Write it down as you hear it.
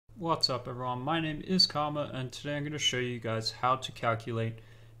What's up everyone, my name is Karma and today I'm going to show you guys how to calculate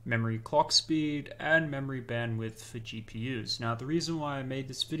memory clock speed and memory bandwidth for GPUs. Now the reason why I made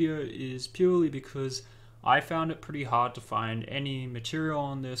this video is purely because I found it pretty hard to find any material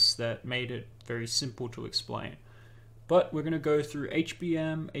on this that made it very simple to explain. But we're going to go through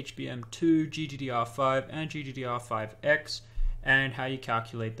HBM, HBM2, GDDR5 and GDDR5X and how you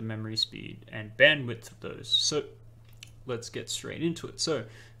calculate the memory speed and bandwidth of those. So let's get straight into it. So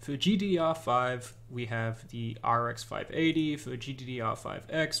for GDDR5 we have the RX 580, for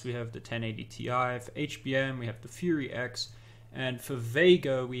GDDR5X we have the 1080 Ti, for HBM we have the Fury X, and for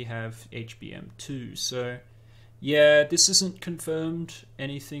Vega we have HBM2. So yeah, this isn't confirmed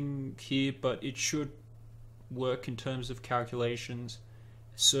anything here, but it should work in terms of calculations.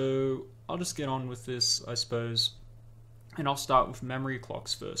 So I'll just get on with this, I suppose, and I'll start with memory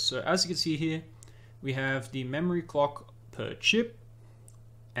clocks first. So as you can see here, we have the memory clock per chip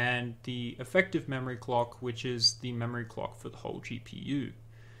and the effective memory clock, which is the memory clock for the whole GPU.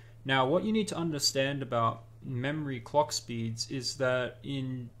 Now what you need to understand about memory clock speeds is that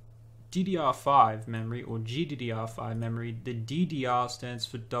in DDR5 memory or GDDR5 memory, the DDR stands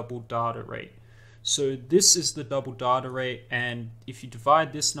for double data rate. So this is the double data rate, and if you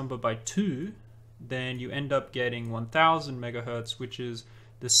divide this number by 2, then you end up getting 1000 megahertz, which is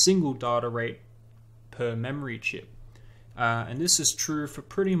the single data rate per memory chip. And this is true for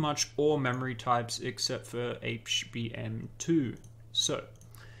pretty much all memory types except for HBM2. So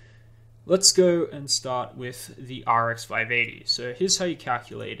let's go and start with the RX 580. So here's how you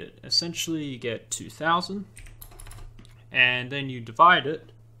calculate it. Essentially you get 2000 and then you divide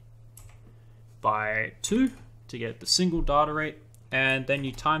it by 2 to get the single data rate, and then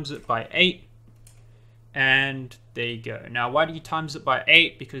you times it by 8, and there you go. Now why do you times it by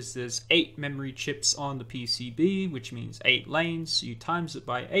 8? Because there's 8 memory chips on the PCB, which means 8 lanes. So you times it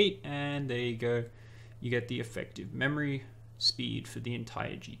by 8 and there you go. You get the effective memory speed for the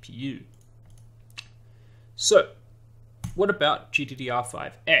entire GPU. So what about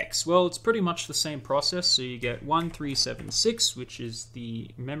GDDR5X? Well, it's pretty much the same process. So you get 1376, which is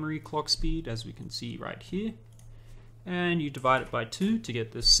the memory clock speed, as we can see right here. And you divide it by 2 to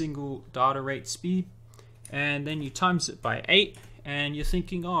get the single data rate speed. And then you times it by 8, and you're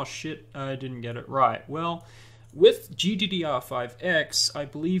thinking, oh shit, I didn't get it right. Well, with GDDR5X, I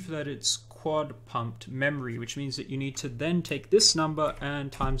believe that it's quad pumped memory, which means that you need to then take this number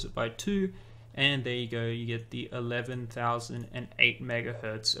and times it by 2, and there you go, you get the 11,008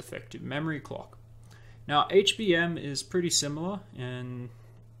 megahertz effective memory clock. Now HBM is pretty similar in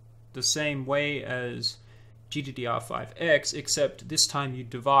the same way as GDDR5X, except this time you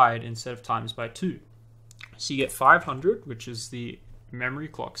divide instead of times by 2. So you get 500, which is the memory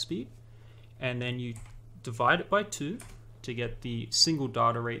clock speed, and then you divide it by 2 to get the single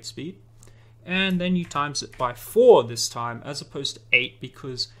data rate speed, and then you times it by 4 this time as opposed to 8,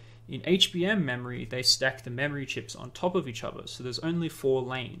 because in HBM memory they stack the memory chips on top of each other, so there's only 4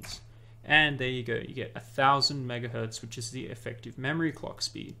 lanes, and there you go, you get 1000 megahertz, which is the effective memory clock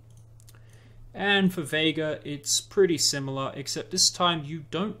speed. And for Vega, it's pretty similar, except this time you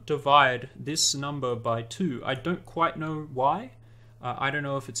don't divide this number by 2. I don't quite know why. I don't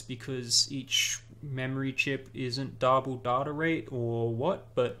know if it's because each memory chip isn't double data rate or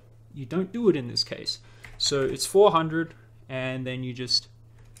what, but you don't do it in this case. So it's 400, and then you just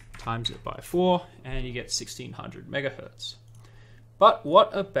times it by 4, and you get 1600 megahertz. But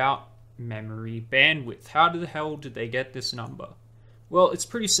what about memory bandwidth? How the hell did they get this number? Well, it's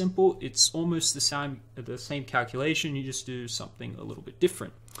pretty simple. It's almost the same calculation. You just do something a little bit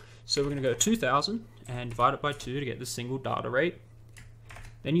different. So we're going to go 2000 and divide it by 2 to get the single data rate.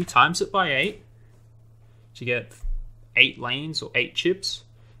 Then you times it by 8 to get 8 lanes or 8 chips.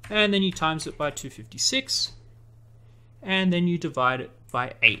 And then you times it by 256. And then you divide it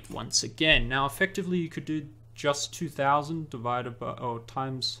by 8 once again. Now effectively you could do just 2000 divided by, or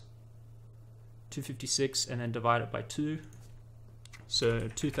times 256 and then divide it by 2. So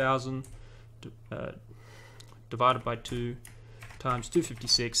 2000 divided by 2 times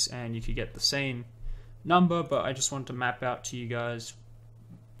 256, and you could get the same number, but I just wanted to map out to you guys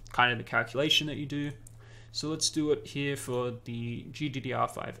kind of the calculation that you do. So let's do it here for the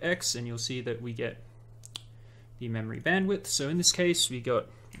GDDR5X, and you'll see that we get the memory bandwidth. So in this case we got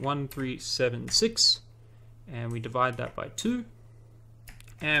 1376, and we divide that by 2,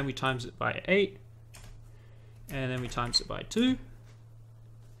 and we times it by 8, and then we times it by 2,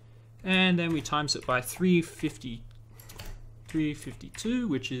 and then we times it by 352,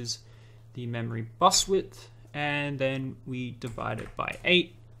 which is the memory bus width, and then we divide it by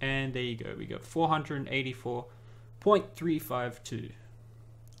 8, and there you go, we got 484 0.352.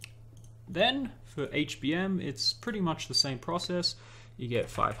 Then for HBM, it's pretty much the same process. You get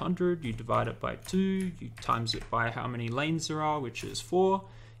 500, you divide it by 2, you times it by how many lanes there are, which is 4.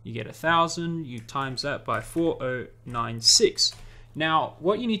 You get 1000, you times that by 4096. Now,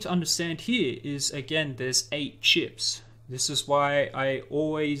 what you need to understand here is, again, there's 8 chips. This is why I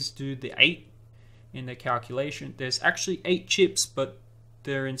always do the 8 in the calculation. There's actually 8 chips, but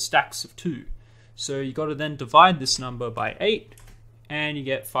they're in stacks of 2. So you got to then divide this number by 8, and you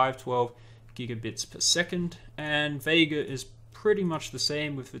get 512 gigabits per second. And Vega is pretty much the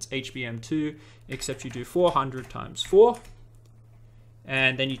same with its HBM2, except you do 400 times 4.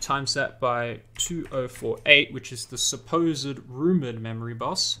 And then you times that by 2048, which is the supposed rumored memory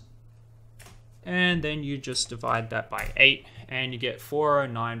bus. And then you just divide that by 8, and you get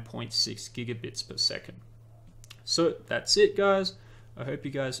 409.6 gigabits per second. So that's it, guys. I hope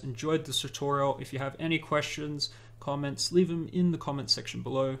you guys enjoyed this tutorial. If you have any questions, comments, leave them in the comment section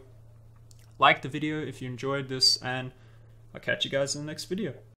below. Like the video if you enjoyed this, and I'll catch you guys in the next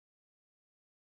video.